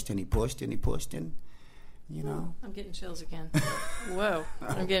pushed and he pushed and he pushed, and I'm getting chills again. Whoa,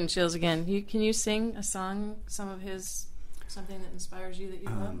 I'm getting chills again. Can you sing a song, something that inspires you that you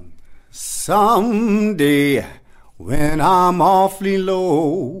love? Someday, when I'm awfully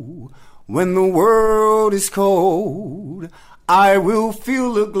low, when the world is cold, I will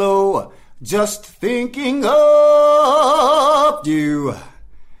feel the glow. Just thinking of you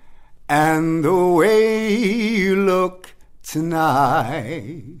and the way you look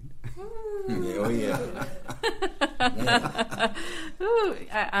tonight. Oh, yeah. Ooh,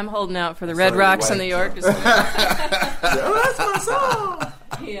 I'm holding out for the Red Rocks in New York. That's my song.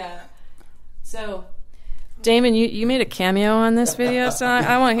 Yeah. So, Damon, you made a cameo on this video, so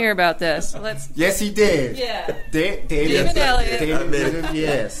I want to hear about this. Yes, he did. Yeah. David Elliott.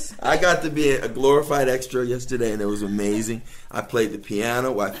 Yes. I got to be a glorified extra yesterday, and it was amazing. I played the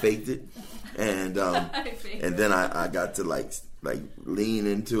piano. I faked it, and then I got to like lean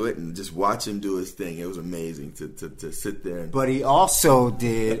into it and just watch him do his thing. It was amazing to sit there. But he also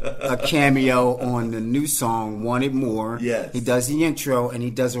did a cameo on the new song "Wanted More." Yes, he does the intro and he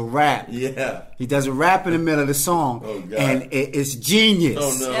does a rap. Yeah, he does a rap in the middle of the song. Oh God, and it's genius.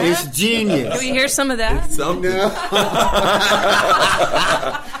 Oh no, it's genius. Can we hear some of that? It's something.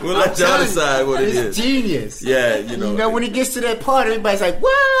 We'll let y'all decide what it is. It's genius. Yeah, you know when he gets to that part, everybody's like,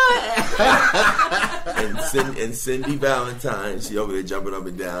 "What?" and Cindy Valentine, she over there jumping up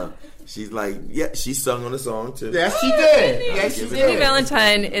and down. She's like, yeah, she sung on the song too. Yes, she did. Yes, she did. Cindy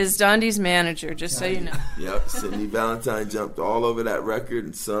Valentine is Dondi's manager, just so you know. Yep, Cindy Valentine jumped all over that record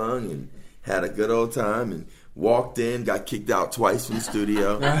and sung and had a good old time and walked in, got kicked out twice from the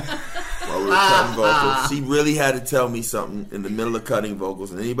studio while we were cutting vocals. She really had to tell me something in the middle of cutting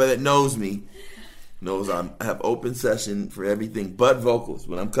vocals. And anybody that knows me knows I have open session for everything but vocals.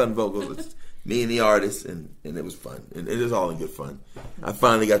 When I'm cutting vocals, it's me and the artist, and it was fun. And it is all in good fun. I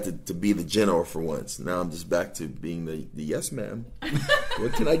finally got to be the general for once. Now I'm just back to being the yes, ma'am.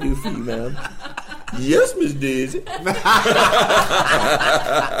 What can I do for you, ma'am? Yes, Miss Daisy.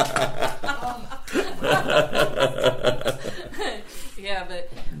 Yeah,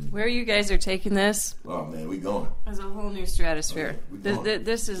 but where you guys are taking this, oh man, we going. There's a whole new stratosphere.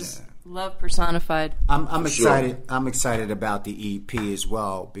 This is love personified. I'm excited. Sure. I'm excited about the EP as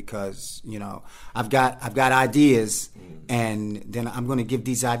well because I've got ideas, and then I'm going to give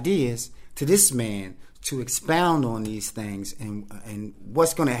these ideas to this man to expound on these things, and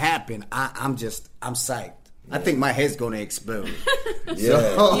what's going to happen. I'm psyched. I think my head's going to explode.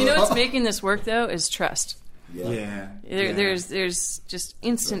 Yeah. What's making this work though is trust. Yeah. There's just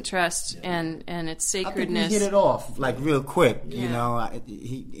instant trust and its sacredness. I think we hit it off like real quick. Yeah.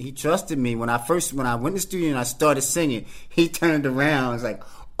 He trusted me when I went to the studio and I started singing. He turned around and was like,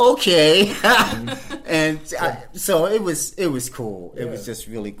 "Okay," and so it was cool. Yeah. It was just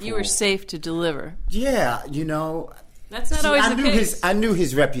really cool. You were safe to deliver. Yeah, That's not always the case. I knew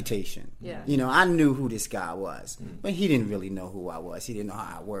his reputation. Yeah. I knew who this guy was, but he didn't really know who I was. He didn't know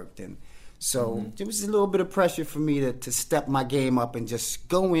how I worked, and so there was a little bit of pressure for me to step my game up and just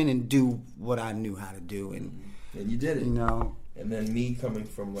go in and do what I knew how to do, and you did it. And then me coming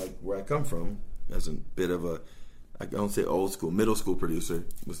from like where I come from as a bit of I don't say old school, middle school producer,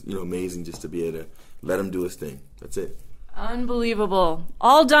 was amazing just to be able to let him do his thing. That's it. Unbelievable.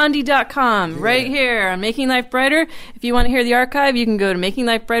 AllDondi.com right here on Making Life Brighter. If you want to hear the archive, you can go to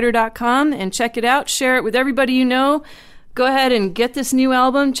MakingLifeBrighter.com and check it out. Share it with everybody you know. Go ahead and get this new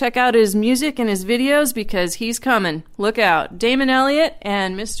album. Check out his music and his videos because he's coming. Look out. Damon Elliott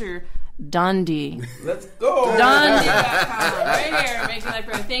and Mr. Dondi. Let's go. Dondi.com right here on Making Life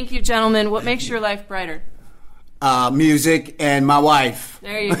Brighter. Thank you, gentlemen. What makes your life brighter? Music and my wife.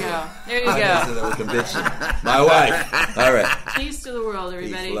 There you go. I said that with conviction. My wife. All right. Peace to the world,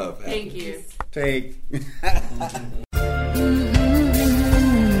 everybody. Peace, love, thank you. Take.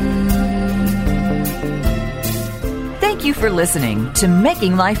 Thank you for listening to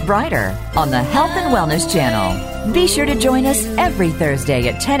Making Life Brighter on the Health and Wellness Channel. Be sure to join us every Thursday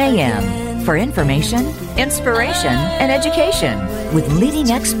at 10 a.m. for information, inspiration, and education with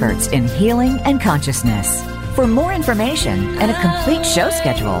leading experts in healing and consciousness. For more information and a complete show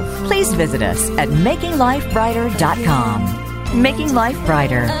schedule, please visit us at MakingLifeBrighter.com. Making Life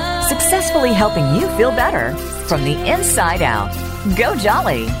Brighter, successfully helping you feel better from the inside out. Go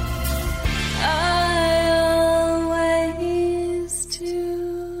Jolly!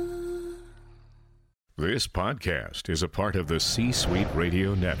 This podcast is a part of the C-Suite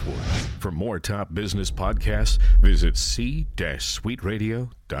Radio Network. For more top business podcasts, visit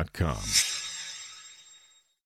c-suiteradio.com.